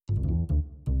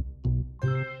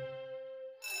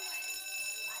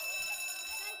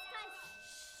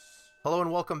Hello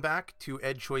and welcome back to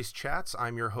EdChoice Chats.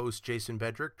 I'm your host, Jason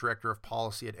Bedrick, Director of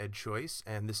Policy at EdChoice,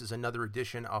 and this is another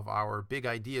edition of our Big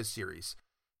Ideas series.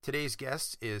 Today's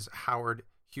guest is Howard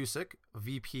Husick,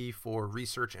 VP for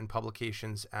Research and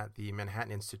Publications at the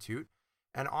Manhattan Institute,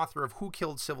 and author of Who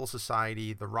Killed Civil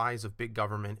Society? The Rise of Big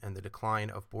Government and the Decline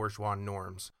of Bourgeois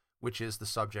Norms, which is the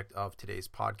subject of today's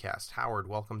podcast. Howard,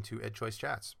 welcome to EdChoice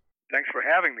Chats. Thanks for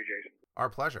having me, Jason.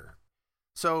 Our pleasure.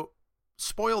 So,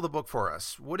 spoil the book for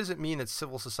us. What does it mean that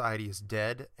civil society is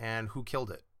dead, and who killed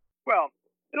it? Well,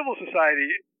 civil society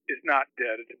is not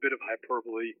dead. It's a bit of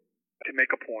hyperbole to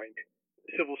make a point.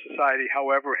 Civil society,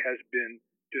 however, has been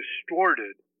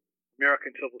distorted. American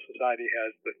civil society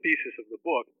has, the thesis of the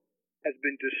book, has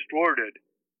been distorted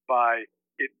by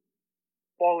it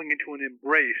falling into an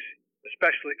embrace,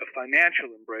 especially a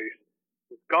financial embrace,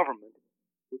 with government,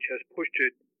 which has pushed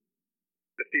it,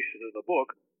 the thesis of the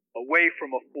book, away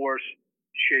from a force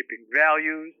shaping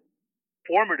values,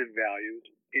 formative values,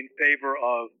 in favor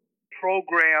of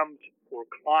programs for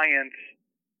clients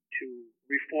to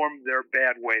reform their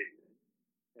bad ways.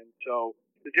 And so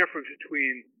the difference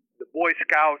between the Boy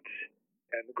Scouts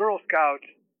and the Girl Scouts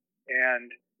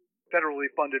and federally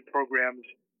funded programs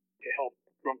to help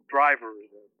drunk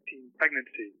drivers or teen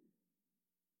pregnancy.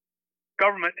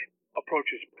 Government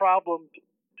approaches problems.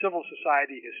 Civil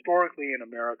society historically in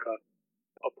America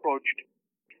approached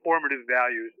formative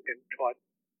values and taught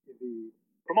the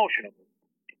promotion of them.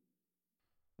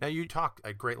 Now, you talk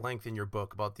at great length in your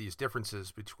book about these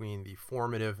differences between the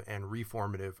formative and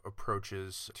reformative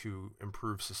approaches to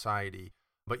improve society.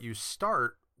 But you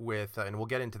start with, and we'll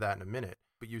get into that in a minute,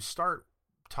 but you start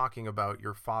talking about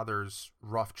your father's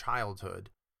rough childhood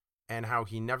and how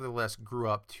he nevertheless grew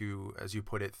up to, as you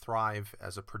put it, thrive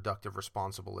as a productive,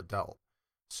 responsible adult.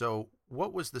 So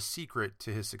what was the secret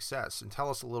to his success? And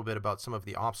tell us a little bit about some of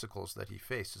the obstacles that he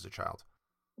faced as a child.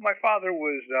 My father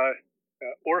was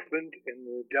orphaned in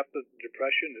the depth of the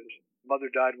Depression. His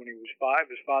mother died when he was 5.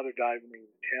 His father died when he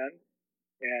was 10.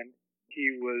 And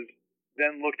he was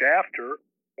then looked after.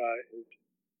 His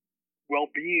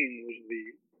well-being was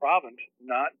the province,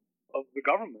 not of the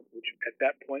government, which at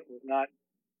that point was not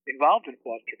involved in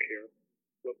foster care,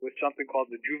 but with something called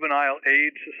the Juvenile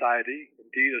Aid Society,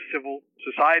 indeed a civil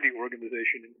society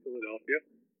organization in Philadelphia,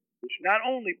 which not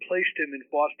only placed him in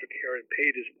foster care and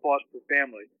paid his foster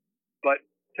family, but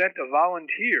sent a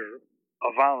volunteer,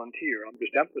 I'm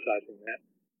just emphasizing that,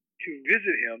 to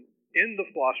visit him in the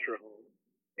foster home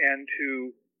and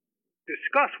to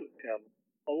discuss with him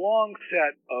a long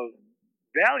set of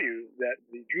values that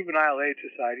the Juvenile Aid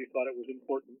Society thought it was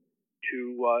important to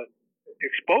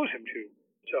expose him to.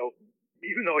 So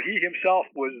even though he himself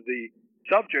was the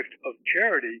subject of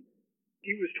charity,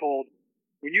 he was told,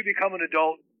 when you become an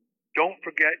adult, don't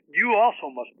forget you also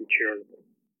must be charitable.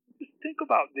 Just think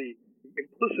about the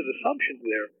implicit assumptions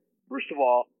there. First of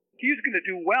all, he's going to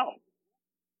do well.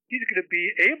 He's going to be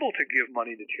able to give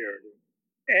money to charity.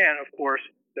 And, of course,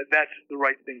 that's the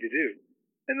right thing to do.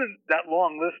 And then that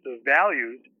long list of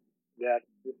values that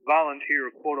this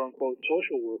volunteer, quote-unquote,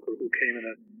 social worker who came in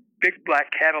a big black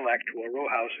Cadillac to a row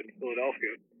house in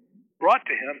Philadelphia brought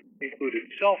to him included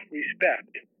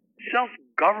self-respect,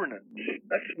 self-governance.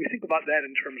 We think about that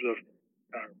in terms of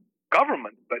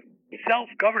government, but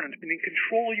self-governance, meaning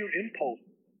control your impulses.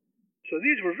 So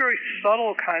these were very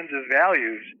subtle kinds of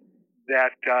values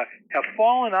that have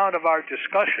fallen out of our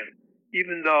discussion,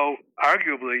 even though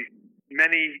arguably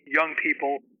many young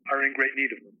people are in great need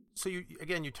of them. So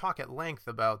you talk at length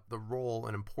about the role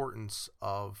and importance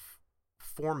of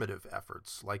formative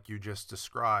efforts like you just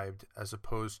described, as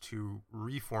opposed to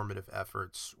reformative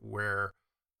efforts where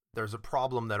there's a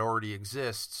problem that already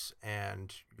exists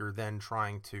and you're then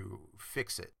trying to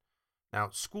fix it. Now,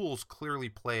 schools clearly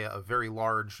play a very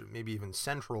large, maybe even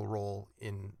central role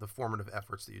in the formative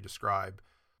efforts that you describe,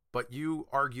 but you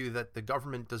argue that the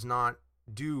government does not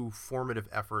do formative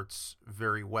efforts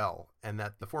very well and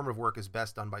that the formative work is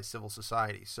best done by civil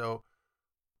society. So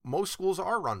most schools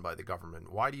are run by the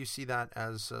government. Why do you see that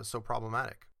as so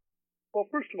problematic? Well,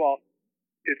 first of all,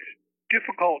 it's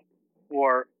difficult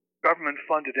for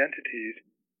government-funded entities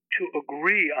to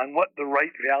agree on what the right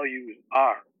values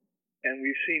are. And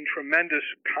we've seen tremendous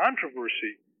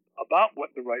controversy about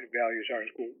what the right values are in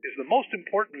school. Is the most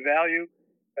important value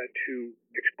to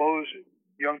expose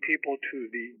young people to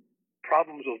the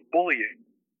problems of bullying?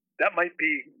 That might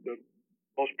be the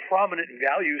most prominent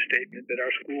value statement that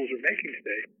our schools are making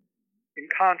today, in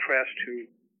contrast to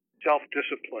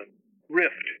self-discipline,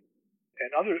 thrift,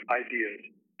 and other ideas.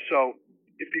 So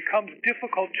it becomes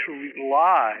difficult to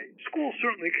rely. Schools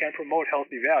certainly can promote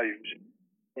healthy values.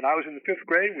 When I was in the 5th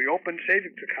grade, we opened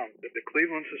savings accounts at the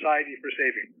Cleveland Society for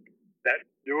Saving. That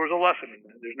there was a lesson in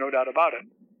that. There's no doubt about it.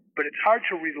 But it's hard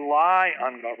to rely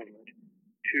on government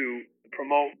to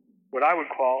promote what I would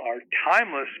call our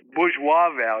timeless bourgeois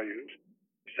values: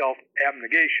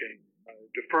 self-abnegation,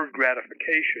 deferred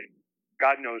gratification,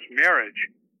 God knows, marriage.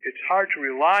 It's hard to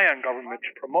rely on government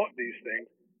to promote these things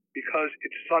because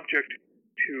it's subject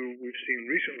to, we've seen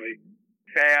recently,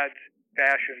 fads,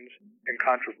 fashions, and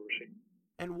controversy.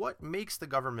 And what makes the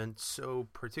government so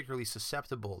particularly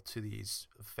susceptible to these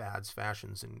fads,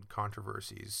 fashions, and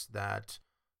controversies that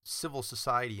civil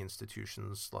society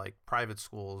institutions like private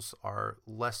schools are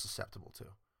less susceptible to?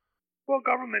 Well,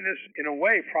 government is, in a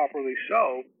way, properly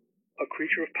so, a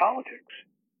creature of politics.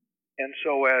 And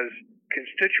so as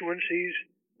constituencies,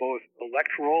 both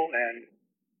electoral and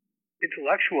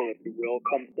intellectual, if you will,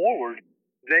 come forward,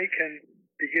 they can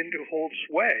begin to hold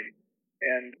sway.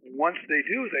 And once they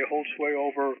do, they hold sway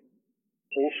over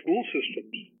whole school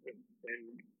systems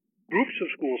and groups of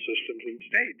school systems in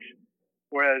states.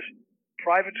 Whereas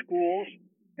private schools,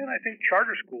 and I think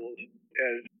charter schools,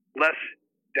 as less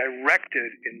directed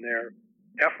in their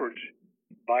efforts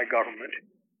by government,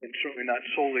 and certainly not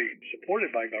solely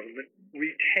supported by government,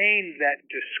 retain that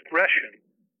discretion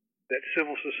that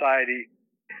civil society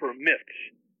permits.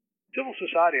 Civil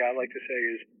society, I like to say,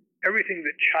 is everything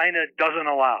that China doesn't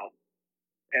allow.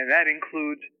 And that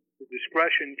includes the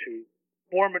discretion to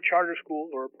form a charter school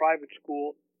or a private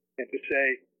school and to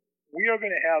say, we are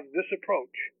going to have this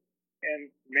approach.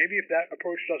 And maybe if that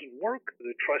approach doesn't work,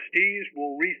 the trustees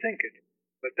will rethink it.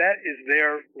 But that is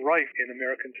their right in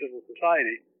American civil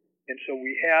society. And so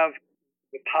we have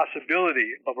the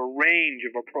possibility of a range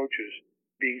of approaches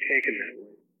being taken that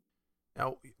way.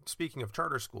 Now, speaking of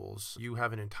charter schools, you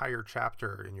have an entire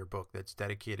chapter in your book that's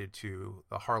dedicated to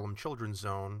the Harlem Children's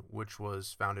Zone, which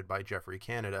was founded by Geoffrey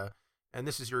Canada. And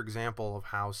this is your example of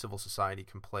how civil society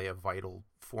can play a vital,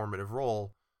 formative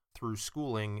role through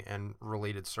schooling and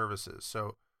related services.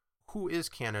 So who is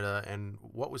Canada, and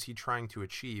what was he trying to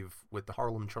achieve with the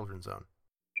Harlem Children's Zone?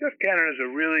 Jeff Canada is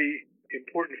a really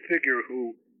important figure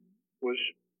who was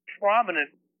prominent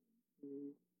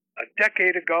a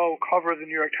decade ago, cover of the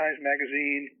New York Times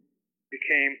Magazine,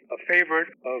 became a favorite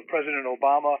of President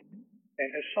Obama, and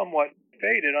has somewhat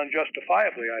faded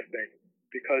unjustifiably, I think,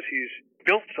 because he's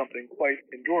built something quite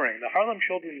enduring. The Harlem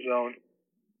Children's Zone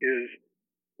is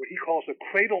what he calls a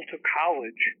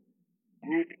cradle-to-college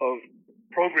group of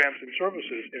programs and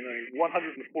services in a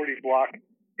 140-block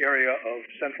area of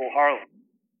central Harlem.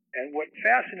 And what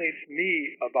fascinates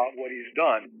me about what he's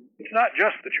done, it's not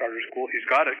just the charter school. He's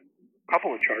got a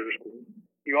couple of charter schools.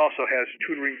 He also has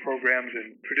tutoring programs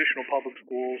in traditional public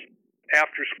schools,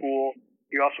 after school.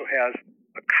 He also has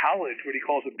a college, what he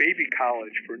calls a baby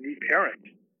college for new parents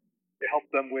to help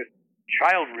them with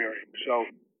child rearing. So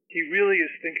he really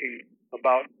is thinking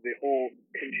about the whole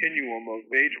continuum of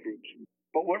age groups.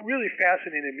 But what really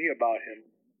fascinated me about him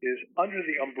is under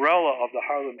the umbrella of the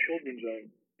Harlem Children's Zone,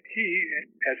 he,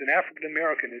 as an African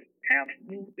American, is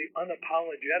absolutely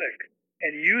unapologetic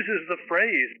and uses the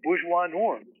phrase bourgeois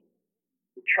norms.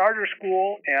 The charter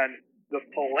school and the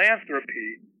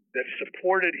philanthropy that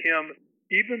supported him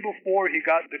even before he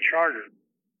got the charter,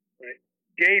 right,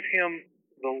 gave him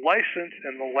the license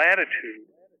and the latitude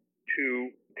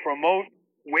to promote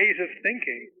ways of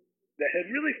thinking that had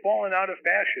really fallen out of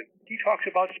fashion. He talks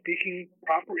about speaking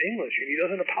proper English, and he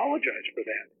doesn't apologize for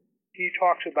that. He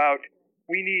talks about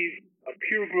we need a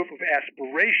peer group of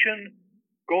aspiration,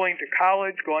 going to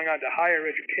college, going on to higher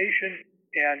education,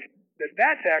 and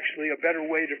that's actually a better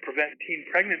way to prevent teen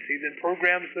pregnancy than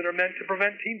programs that are meant to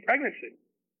prevent teen pregnancy.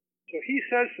 So he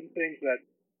says some things that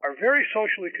are very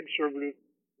socially conservative,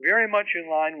 very much in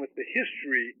line with the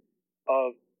history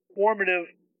of formative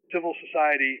civil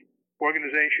society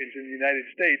organizations in the United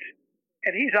States,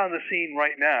 and he's on the scene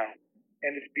right now.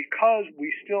 And it's because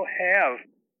we still have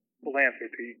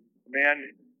philanthropy. A man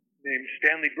named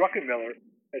Stanley Druckenmiller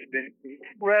has been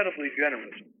incredibly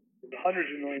generous, with hundreds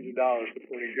of millions of dollars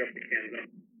supporting Geoffrey Canada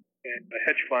and a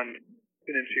hedge fund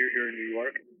financier here in New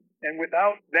York. And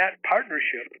without that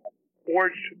partnership,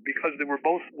 forged because they were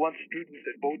both once students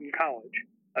at Bowdoin College,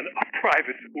 a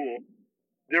private school,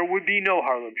 there would be no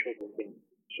Harlem Children's Zone.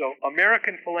 So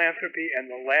American philanthropy and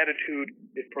the latitude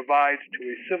it provides to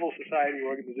a civil society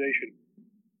organization,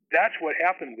 that's what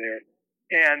happened there.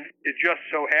 And it just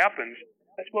so happens,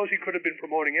 I suppose he could have been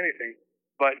promoting anything,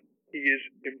 but he is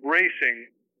embracing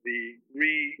the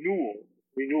renewal,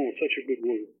 such a good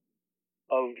word,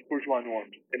 of bourgeois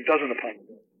norms, and doesn't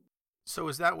apologize. So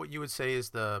is that what you would say is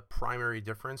the primary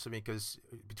difference? I mean, because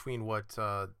between what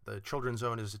the Children's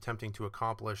Zone is attempting to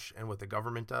accomplish and what the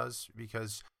government does?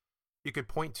 Because You could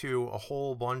point to a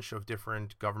whole bunch of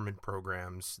different government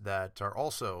programs that are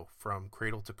also from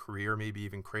cradle to career, maybe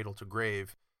even cradle to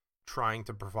grave, trying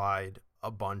to provide a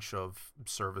bunch of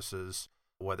services,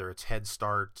 whether it's Head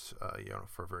Start,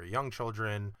 for very young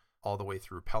children, all the way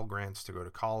through Pell Grants to go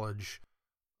to college.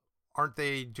 Aren't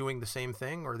they doing the same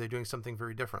thing, or are they doing something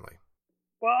very differently?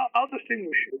 Well, I'll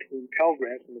distinguish between Pell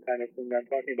Grants and the kind of thing I'm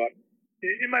talking about.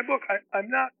 In my book, I'm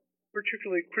not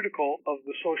particularly critical of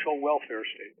the social welfare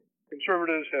state.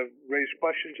 Conservatives have raised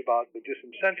questions about the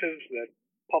disincentives that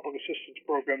public assistance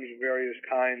programs of various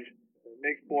kinds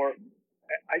make for.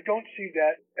 I don't see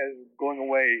that as going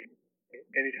away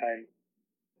anytime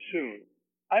soon.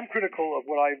 I'm critical of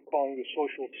what I'm calling the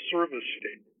social service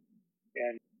state.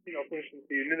 And, for instance,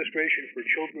 the Administration for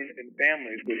Children and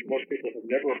Families, which most people have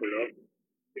never heard of,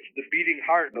 it's the beating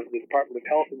heart of the Department of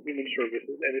Health and Human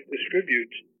Services, and it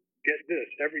distributes, get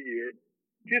this, every year,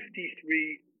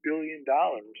 $53 billion,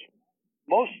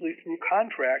 mostly through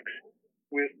contracts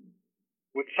with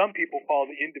what some people call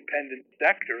the independent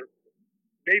sector.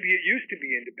 Maybe it used to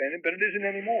be independent, but it isn't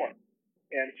anymore.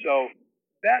 And so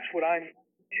that's what I'm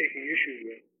taking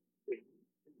issue with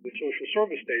the social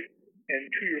service state. And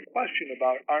to your question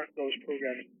about aren't those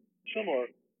programs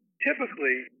similar,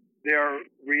 typically they're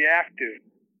reactive.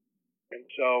 And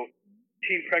so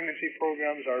teen pregnancy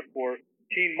programs are for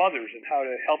teen mothers and how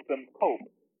to help them cope.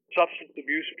 Substance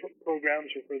abuse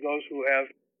programs are for those who have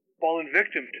fallen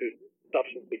victim to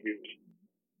substance abuse.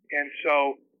 And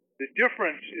so the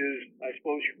difference is, I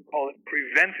suppose you could call it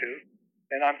preventive,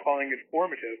 and I'm calling it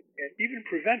formative. And even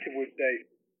preventive would say,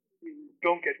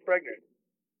 don't get pregnant.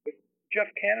 But Jeff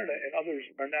Canada and others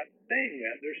are not saying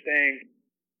that. They're saying,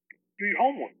 do your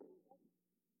homework.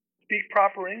 Speak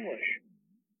proper English.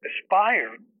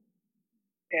 Aspire.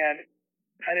 And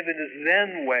kind of in a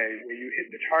Zen way, where you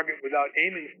hit the target without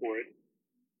aiming for it,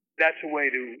 that's a way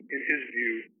to, in his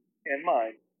view and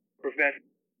mine, prevent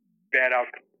bad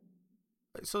outcomes.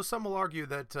 So some will argue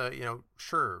that,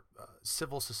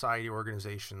 civil society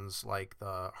organizations like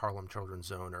the Harlem Children's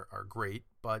Zone are great,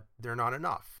 but they're not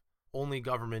enough. Only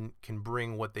government can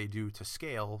bring what they do to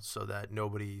scale so that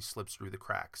nobody slips through the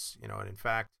cracks. And in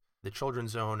fact, the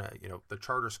Children's Zone, the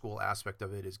charter school aspect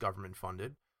of it is government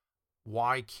funded.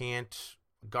 Why can't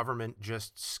government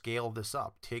just scale this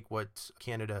up? Take what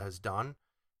Canada has done,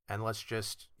 and let's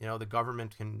just, the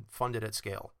government can fund it at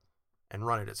scale and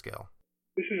run it at scale.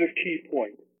 This is a key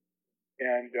point,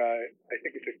 and I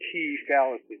think it's a key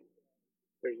fallacy.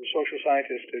 There's a social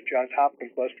scientist at Johns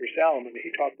Hopkins, Lester Salomon, and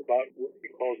he talked about what he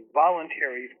calls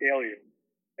voluntary failure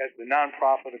as the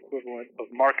nonprofit equivalent of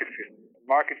market failure.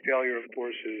 Market failure, of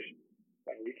course, is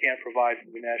we can't provide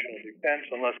for the national defense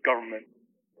unless government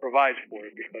provides for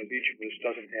it, because each of us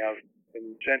doesn't have an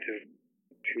incentive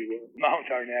to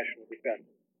mount our national defense.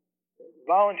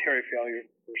 Voluntary failure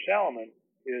for Salomon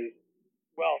is,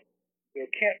 there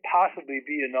can't possibly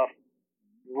be enough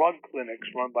drug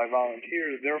clinics run by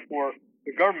volunteers, therefore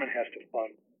the government has to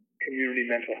fund community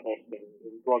mental health centers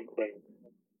and drug clinics.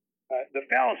 The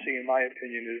fallacy, in my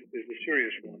opinion, is a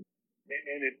serious one,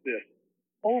 and it's this.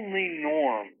 Only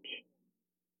norms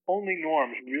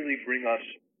really bring us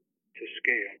to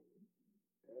scale.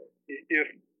 If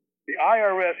the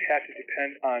IRS had to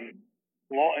depend on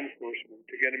law enforcement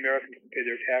to get Americans to pay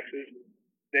their taxes,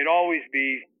 they'd always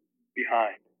be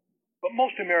behind. But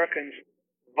most Americans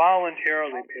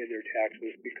voluntarily pay their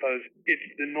taxes because it's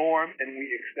the norm and we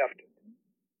accept it.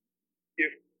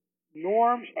 If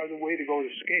norms are the way to go to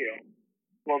scale,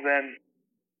 well then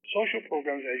social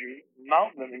programs, as you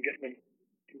mount them and get them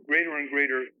to greater and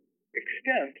greater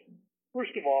extent,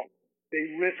 first of all,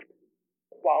 they risk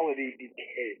quality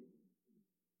decay.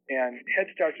 And Head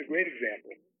Start's a great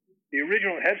example. The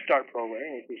original Head Start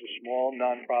program, which was a small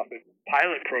nonprofit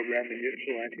pilot program in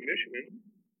Ypsilanti, Michigan,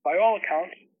 by all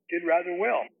accounts, did rather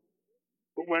well.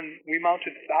 But when we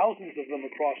mounted thousands of them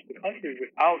across the country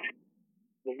without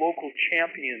the local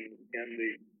champions and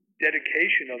the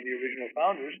dedication of the original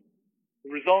founders, the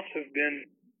results have been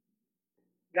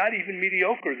not even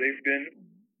mediocre. They've been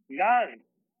none.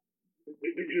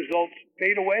 The results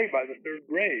fade away by the third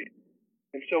grade.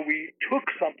 And so we took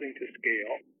something to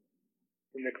scale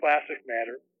in the classic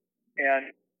manner, and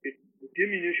the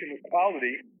diminution of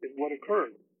quality is what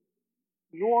occurred.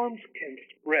 Norms can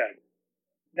spread.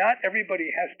 Not everybody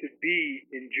has to be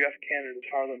in Jeff Canada's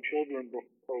Harlem Children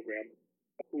program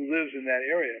who lives in that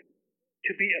area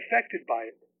to be affected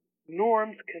by it.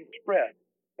 Norms can spread.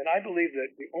 And I believe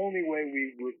that the only way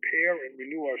we repair and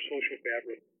renew our social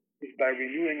fabric is by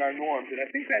renewing our norms. And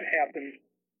I think that happens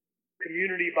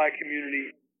community by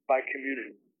community by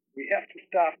community. We have to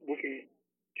stop looking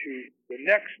to the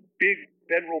next big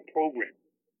federal program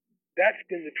that's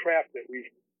been the trap that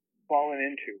we've fallen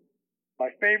into. My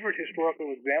favorite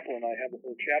historical example, and I have a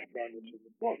whole chapter on this in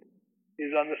the book,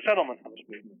 is on the settlement house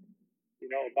movement.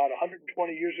 About 120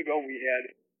 years ago, we had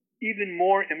even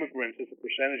more immigrants as a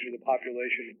percentage of the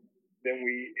population than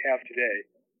we have today.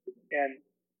 And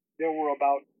there were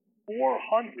about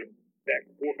 400, in fact,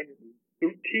 413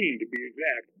 to be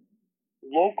exact,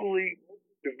 locally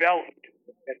developed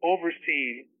and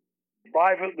overseen,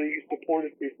 privately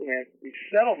supported through philanthropy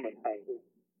settlement houses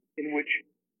in which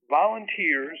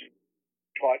volunteers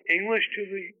taught English to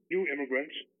the new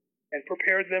immigrants and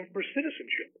prepared them for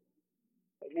citizenship,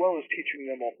 as well as teaching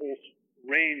them a whole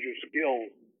range of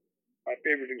skills. My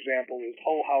favorite example is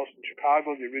Hull House in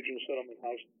Chicago, the original settlement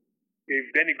house,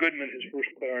 gave Benny Goodman his first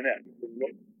clarinet.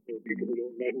 For people who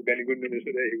don't know who Benny Goodman is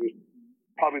today, he was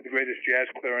probably the greatest jazz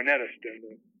clarinetist and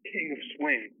the king of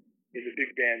swing in the big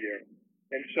band era.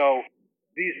 And so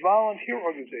these volunteer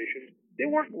organizations, they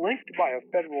weren't linked by a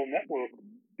federal network.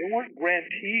 They weren't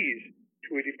grantees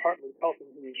to a Department of Health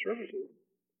and Human Services.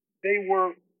 They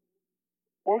were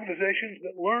organizations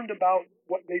that learned about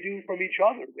what they do from each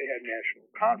other. They had national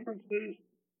conferences,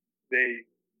 they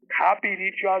copied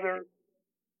each other,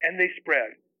 and they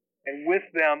spread. And with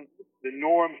them, the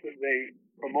norms that they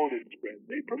promoted spread.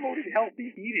 They promoted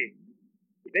healthy eating.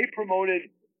 They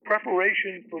promoted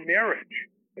preparation for marriage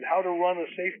and how to run a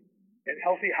safe and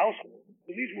healthy household.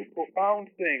 So these were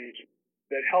profound things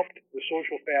that helped the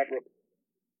social fabric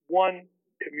one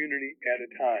community at a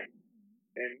time.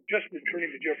 And just returning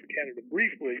to Jeffrey Canada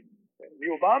briefly, the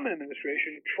Obama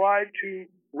administration tried to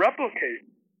replicate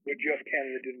what Jeff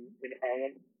Canada did in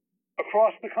Harlem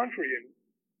across the country in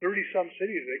 30-some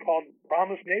cities. They called them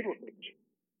promised neighborhoods.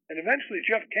 And eventually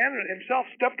Jeff Canada himself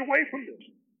stepped away from this.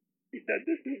 He said,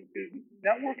 this is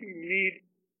not working. You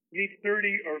need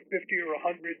 30 or 50 or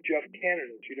 100 Jeff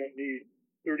Canadas. You don't need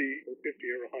 30 or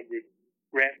 50 or 100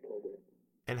 grant programs.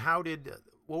 And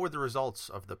what were the results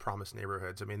of the Promised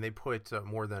Neighborhoods? I mean, they put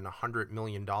more than $100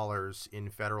 million in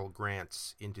federal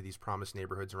grants into these Promised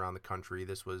Neighborhoods around the country.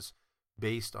 This was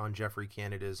based on Jeffrey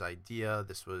Canada's idea.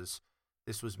 This was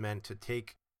meant to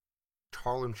take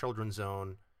Harlem Children's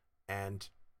Zone and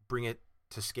bring it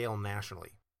to scale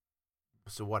nationally.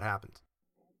 So what happened?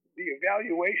 The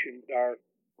evaluations are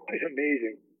quite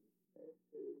amazing.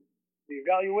 The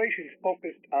evaluations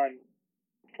focused on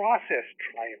process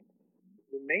triumph.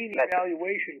 The main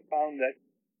evaluation found that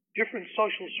different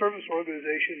social service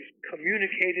organizations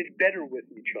communicated better with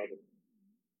each other.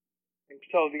 And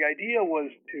so the idea was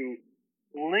to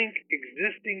link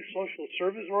existing social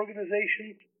service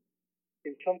organizations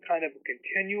in some kind of a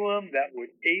continuum that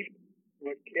would ape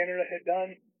what Canada had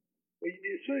done. But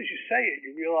as soon as you say it,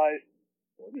 you realize,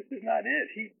 well, this is not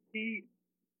it. He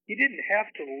didn't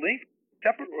have to link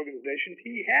separate organizations.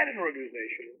 He had an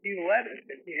organization. He led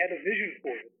it, and he had a vision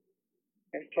for it.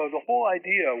 And so the whole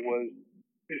idea was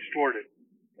distorted.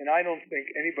 And I don't think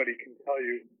anybody can tell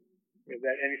you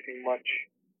that anything much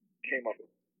came of it.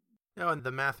 And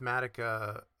the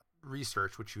Mathematica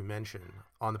research, which you mentioned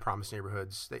on the Promised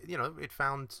Neighborhoods, it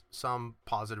found some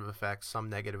positive effects, some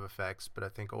negative effects, but I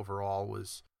think overall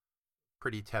was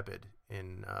pretty tepid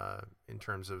in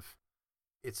terms of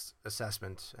its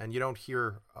assessment. And you don't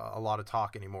hear a lot of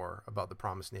talk anymore about the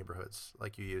Promised Neighborhoods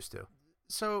like you used to.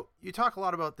 So you talk a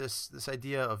lot about this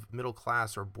idea of middle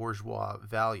class or bourgeois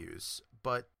values,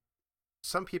 but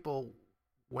some people,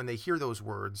 when they hear those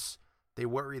words, they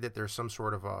worry that there's some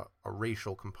sort of a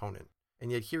racial component.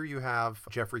 And yet here you have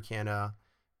Jeffrey Canada,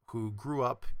 who grew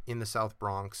up in the South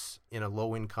Bronx in a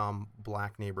low-income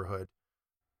black neighborhood,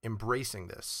 embracing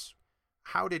this.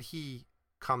 How did he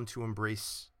come to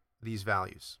embrace these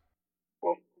values?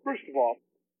 Well, first of all,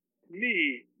 to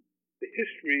me, the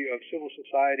history of civil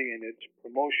society and its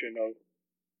promotion of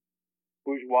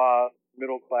bourgeois,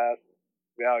 middle-class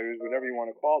values, whatever you want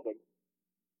to call them,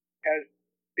 has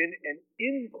been an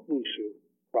inclusive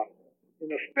process.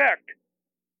 In effect,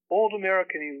 old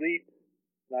American elite,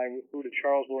 and I refer to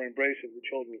Charles Loring Brace of the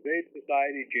Children's Aid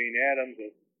Society, Jane Addams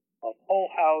of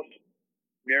Hull House,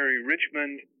 Mary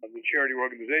Richmond of the Charity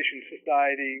Organization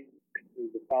Society, who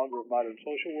was the founder of modern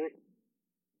social work,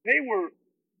 they were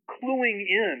cluing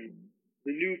in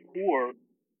the new poor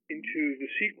into the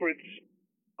secrets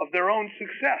of their own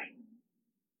success.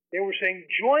 They were saying,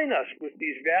 join us with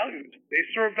these values. They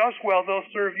served us well, they'll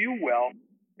serve you well,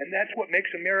 and that's what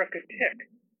makes America tick.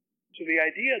 So the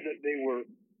idea that they were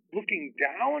looking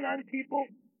down on people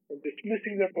and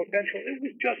dismissing their potential, it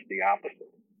was just the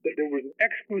opposite. That there was an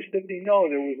exclusivity, no,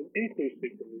 there was an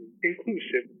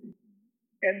inclusivity.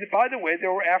 And by the way,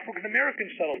 there were African American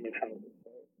settlement houses.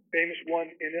 Famous one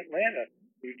in Atlanta,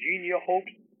 Eugenia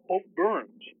Hope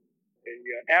Burns,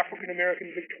 a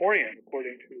African-American Victorian,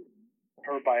 according to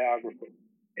her biographer.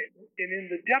 And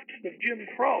in the depths of Jim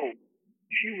Crow,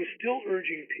 she was still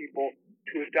urging people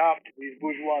to adopt these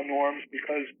bourgeois norms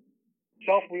because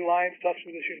self-reliant,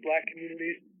 self-sufficient black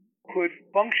communities could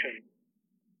function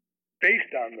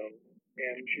based on those.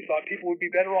 And she thought people would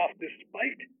be better off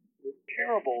despite the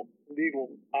terrible legal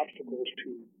obstacles to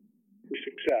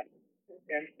success.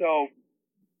 And so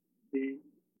the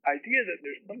idea that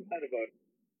there's some kind of a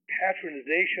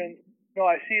patronization, no,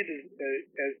 I see it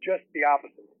as just the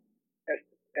opposite.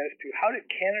 As to how did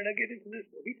Canada get into this?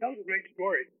 Well, he tells a great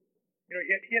story. You know,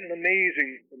 he had an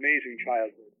amazing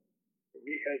childhood.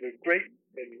 He has a great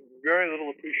and very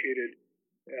little appreciated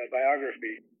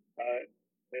biography,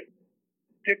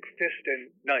 Stick, Fist, and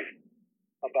Knife,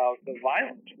 about the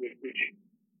violence with which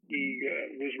he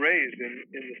was raised in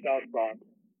the South Bronx.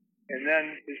 And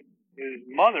then his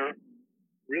mother,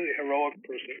 really heroic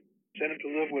person, sent him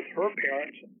to live with her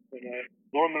parents in a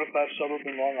lower middle class suburb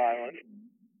in Long Island.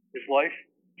 His life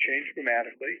changed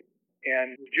dramatically.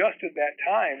 And just at that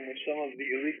time, when some of the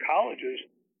elite colleges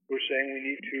were saying we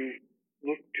need to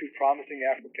look to promising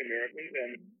African Americans,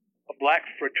 and a black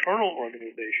fraternal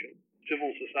organization,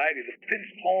 civil society, the Prince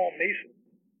Hall Masons,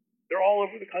 they're all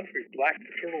over the country, black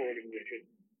fraternal organization,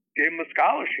 gave him a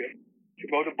scholarship to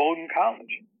go to Bowdoin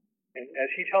College. And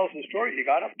as he tells the story, he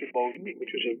got up to Bowdoin,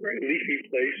 which is a very leafy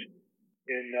place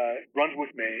in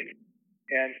Brunswick, Maine,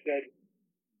 and said,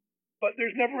 but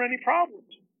there's never any problems.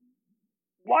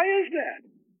 Why is that?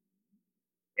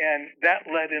 And that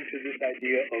led into this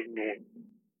idea of norm.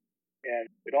 And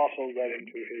it also led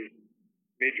into his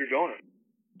major donor.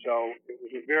 So it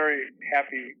was a very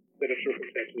happy set of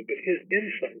circumstances. But his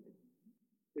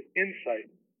insight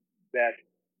that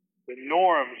the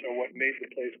norms are what made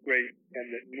the place great, and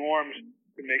that norms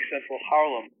could make Central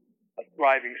Harlem a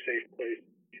thriving, safe place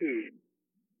too,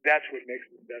 that's what makes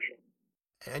it special.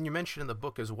 And you mentioned in the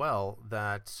book as well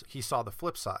that he saw the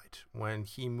flip side when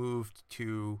he moved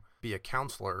to be a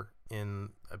counselor in,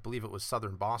 I believe it was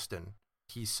southern Boston.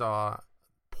 He saw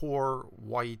poor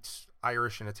white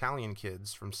Irish and Italian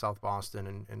kids from South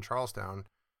Boston and Charlestown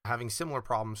having similar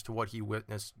problems to what he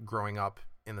witnessed growing up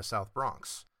in the South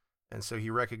Bronx. And so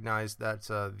he recognized that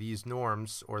these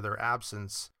norms or their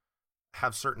absence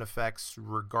have certain effects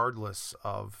regardless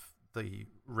of the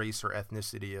race or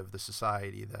ethnicity of the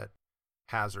society that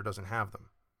has or doesn't have them.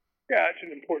 Yeah, it's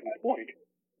an important point.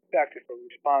 In fact, if a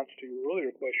response to your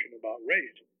earlier question about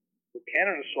race, what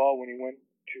Canada saw when he went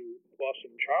to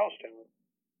Boston and Charlestown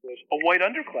was a white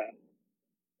underclass.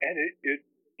 And it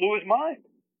blew his mind.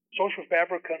 Social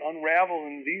fabric can unravel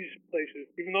in these places,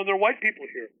 even though there are white people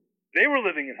here. They were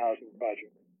living in housing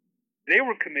projects. They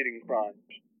were committing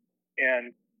crimes.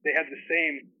 And they had the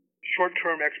same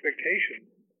short-term expectations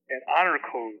and honor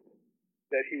code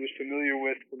that he was familiar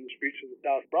with from the streets of the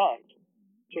South Bronx.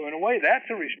 So in a way, that's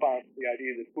a response to the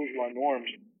idea that bourgeois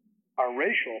norms are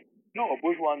racial. No,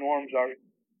 bourgeois norms are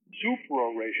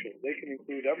supra-racial. They can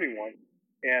include everyone,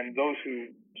 and those who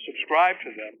subscribe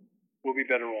to them will be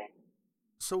better off.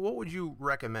 So what would you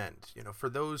recommend, for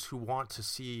those who want to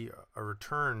see a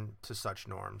return to such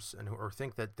norms or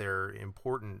think that they're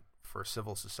important for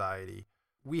civil society?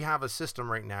 We have a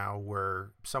system right now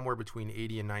where somewhere between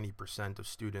 80 and 90% of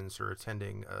students are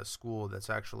attending a school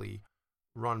that's actually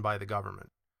run by the government.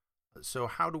 So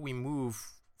how do we move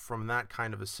from that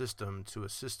kind of a system to a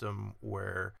system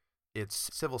where it's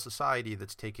civil society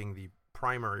that's taking the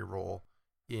primary role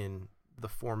in the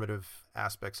formative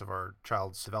aspects of our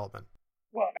child's development?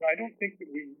 Well, I don't think that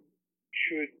we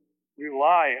should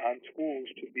rely on schools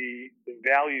to be the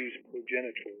values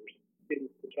progenitors in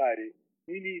society.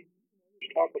 We need to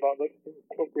talk about, let's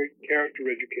incorporate character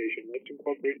education, let's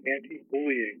incorporate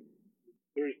anti-bullying.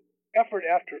 There's effort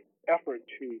after effort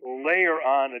to layer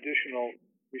on additional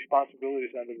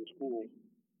responsibilities onto the schools.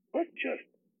 Let's just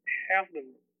have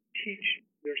them teach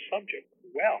their subject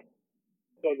well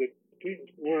so that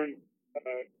students learn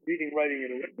reading, writing,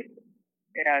 and arithmetic.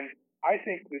 And I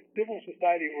think that civil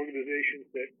society organizations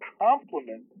that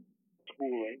complement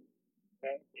schooling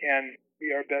can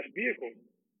be our best vehicles.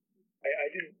 I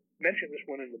didn't mention this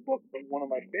one in the book, but one of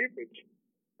my favorites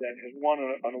that has won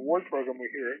an award program we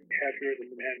have here at the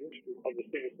Manhattan Institute called the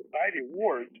Civil Society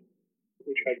Awards,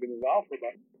 which I've been involved for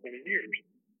about 20 years,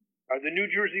 are the New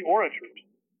Jersey Orators.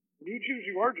 The New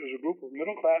Jersey Orators are a group of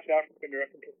middle-class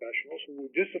African-American professionals who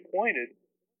were disappointed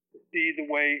to see the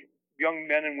way young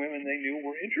men and women they knew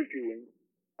were interviewing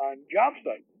on job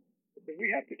sites. So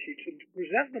we have to teach them to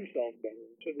present themselves better.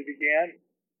 So they began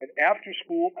an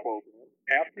after-school program,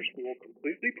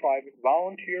 completely private,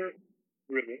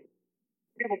 volunteer-driven.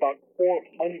 We have about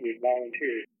 400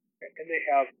 volunteers, and they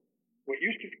have what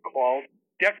used to be called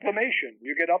declamation.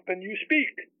 You get up and you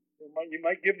speak. You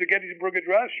might give the Gettysburg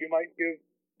Address. You might give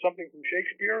something from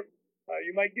Shakespeare.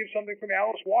 You might give something from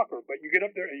Alice Walker. But you get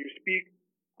up there and you speak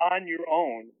on your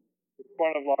own in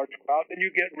front of large crowds, and you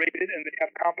get rated, and they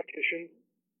have competitions,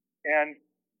 and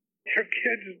their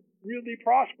kids really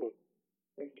prosper.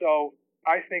 And so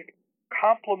I think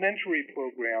complementary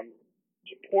programs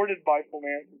supported by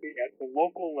philanthropy at the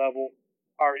local level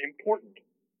are important.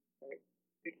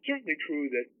 It's certainly true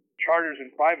that charters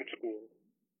in private schools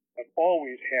have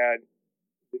always had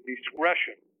the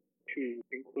discretion to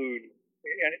include,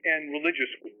 and religious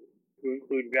schools, to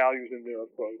include values in their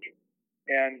approach.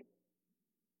 And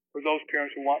for those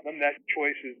parents who want them, that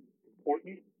choice is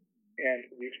important. And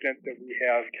to the extent that we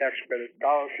have tax credit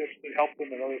scholarships that help them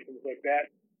and other things like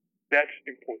that, that's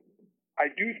important.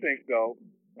 I do think, though,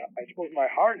 I suppose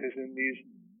my heart is in these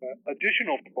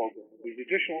additional programs, these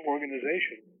additional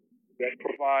organizations that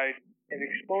provide an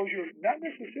exposure, not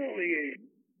necessarily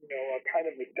a kind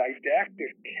of a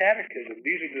didactic catechism.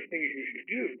 These are the things you should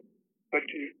do, but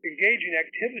to engage in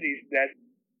activities that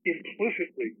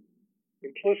implicitly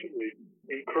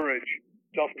encourage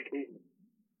self-improvement.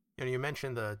 You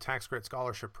mentioned the tax credit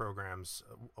scholarship programs.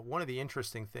 One of the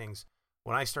interesting things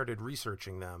when I started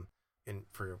researching them, and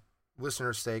for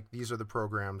listeners' sake, these are the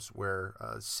programs where,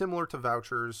 similar to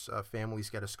vouchers, families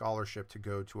get a scholarship to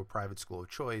go to a private school of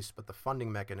choice, but the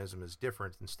funding mechanism is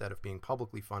different. Instead of being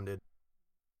publicly funded,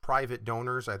 private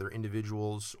donors, either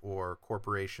individuals or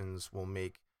corporations, will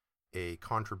make a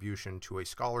contribution to a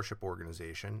scholarship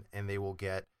organization, and they will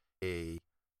get a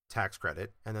tax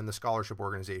credit, and then the scholarship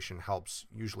organization helps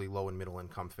usually low and middle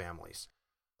income families.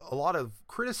 A lot of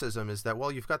criticism is that, well,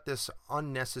 you've got this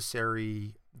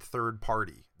unnecessary third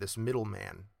party, this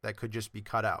middleman that could just be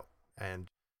cut out. And,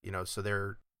 so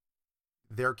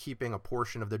they're keeping a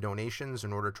portion of the donations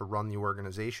in order to run the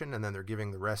organization, and then they're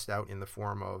giving the rest out in the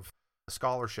form of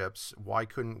scholarships. Why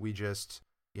couldn't we just,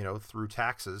 through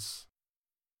taxes,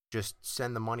 just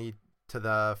send the money to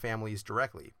the families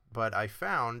directly? But I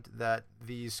found that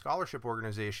these scholarship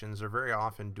organizations are very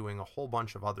often doing a whole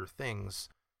bunch of other things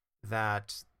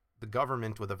that the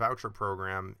government with a voucher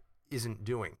program isn't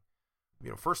doing.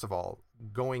 First of all,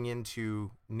 going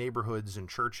into neighborhoods and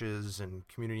churches and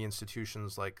community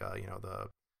institutions like, the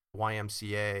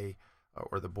YMCA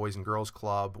or the Boys and Girls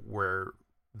Club, where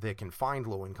they can find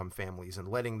low-income families and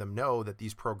letting them know that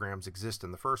these programs exist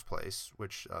in the first place,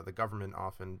 which the government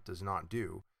often does not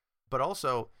do. But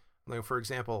also, for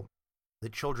example, the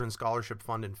Children's Scholarship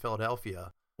Fund in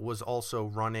Philadelphia was also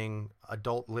running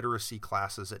adult literacy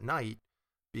classes at night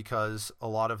because a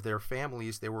lot of their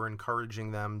families, they were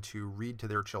encouraging them to read to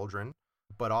their children.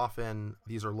 But often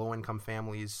these are low-income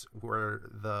families where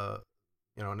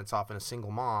and it's often a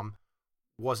single mom,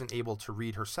 wasn't able to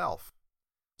read herself.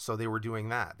 So they were doing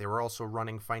that. They were also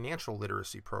running financial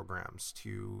literacy programs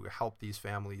to help these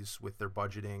families with their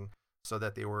budgeting so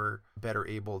that they were better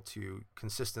able to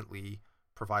consistently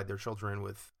provide their children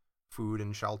with food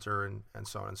and shelter and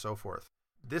so on and so forth.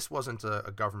 This wasn't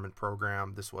a government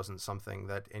program. This wasn't something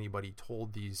that anybody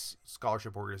told these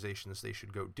scholarship organizations they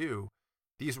should go do.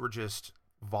 These were just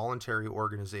voluntary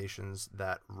organizations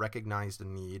that recognized a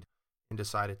need and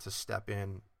decided to step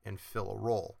in and fill a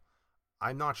role.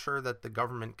 I'm not sure that the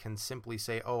government can simply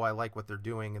say, oh, I like what they're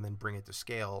doing, and then bring it to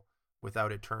scale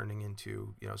without it turning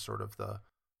into, sort of the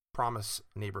promise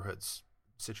neighborhoods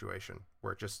situation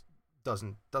where it just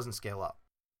doesn't scale up.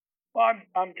 Well,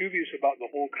 I'm dubious about the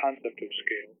whole concept of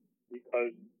scale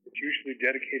because it's usually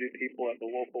dedicated people at the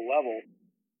local level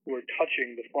who are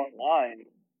touching the front line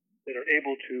that are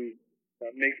able to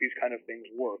make these kind of things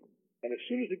work. And as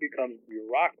soon as it becomes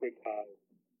bureaucratized,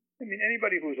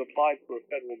 anybody who's applied for a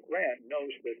federal grant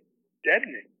knows that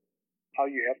deadening how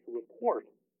you have to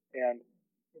report. And,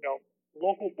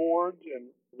 local boards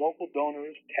and local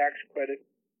donors, tax credit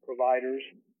providers,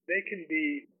 they can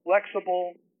be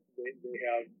flexible. They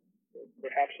have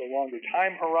perhaps a longer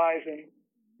time horizon,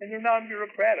 and they're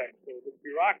non-bureaucratic. So the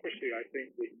bureaucracy, I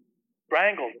think, would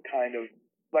strangle the kind of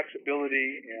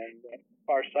flexibility and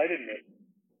farsightedness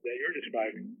that you're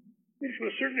describing. And to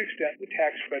a certain extent, the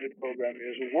tax credit program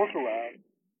is a workaround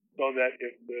so that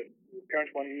if the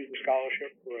parents want to use the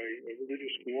scholarship for a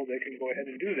religious school, they can go ahead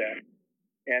and do that.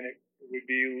 And it would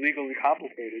be legally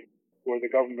complicated for the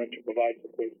government to provide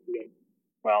support to them.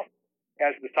 Well,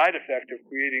 has the side effect of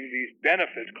creating these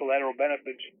benefits, collateral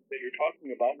benefits that you're talking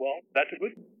about. Well, that's a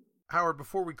good thing. Howard,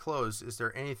 before we close, is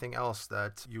there anything else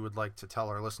that you would like to tell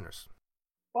our listeners?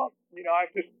 Well,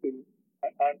 I've just been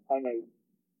on a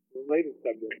related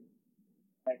subject.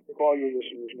 I think all your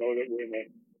listeners know that we're in a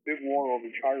big war over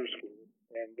charter schools.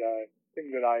 And the thing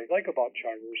that I like about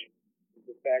charters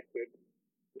fact that,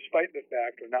 despite the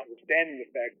fact, or notwithstanding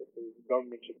the fact that there's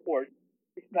government support,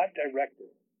 it's not directed.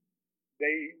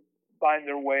 They find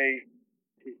their way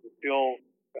to fulfill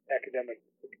academic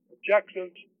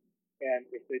objectives, and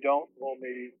if they don't, well,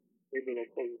 maybe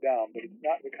they'll close it down. But it's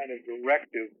not the kind of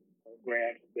directive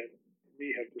grants that, to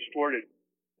me, have distorted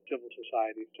civil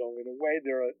society. So in a way,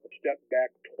 they're a step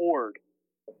back toward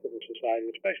civil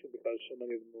society, especially because so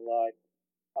many of them rely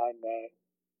on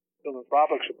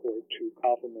philanthropic support to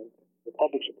complement the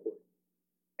public support.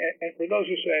 And for those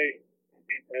who say,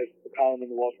 as the column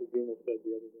in the Wall Street Journal said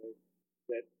the other day,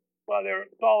 that, well,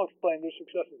 it's all explained, their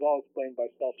success is all explained by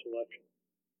self-selection,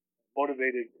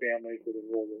 motivated families that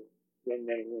enroll their young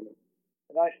men and women.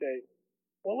 And I say,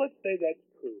 well, let's say that's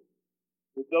true.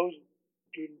 Would those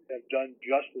students have done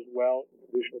just as well in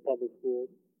traditional public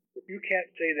schools? If you can't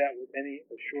say that with any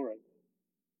assurance,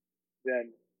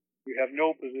 then you have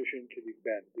no position to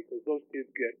defend, because those kids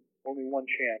get only one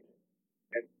chance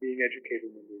at being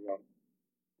educated when they're young.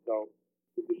 So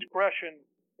the discretion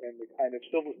and the kind of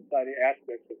civil society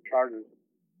aspects of charters,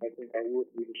 I think, are worth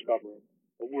rediscovering,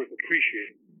 or worth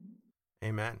appreciating.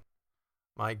 Amen.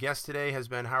 My guest today has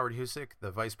been Howard Husik,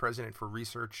 the Vice President for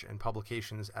Research and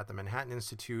Publications at the Manhattan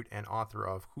Institute and author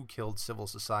of Who Killed Civil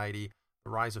Society?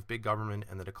 The Rise of Big Government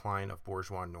and the Decline of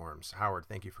Bourgeois Norms. Howard,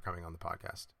 thank you for coming on the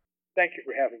podcast. Thank you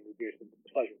for having me, Jason. It's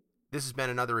a pleasure. This has been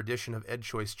another edition of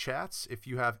EdChoice Chats. If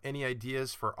you have any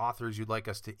ideas for authors you'd like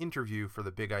us to interview for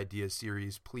the Big Ideas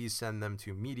series, please send them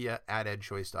to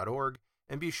media@edchoice.org,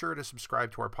 and be sure to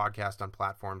subscribe to our podcast on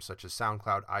platforms such as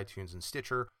SoundCloud, iTunes, and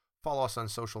Stitcher. Follow us on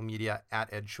social media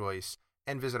 @EdChoice,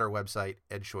 and visit our website,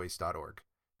 edchoice.org.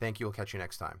 Thank you. We'll catch you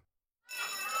next time.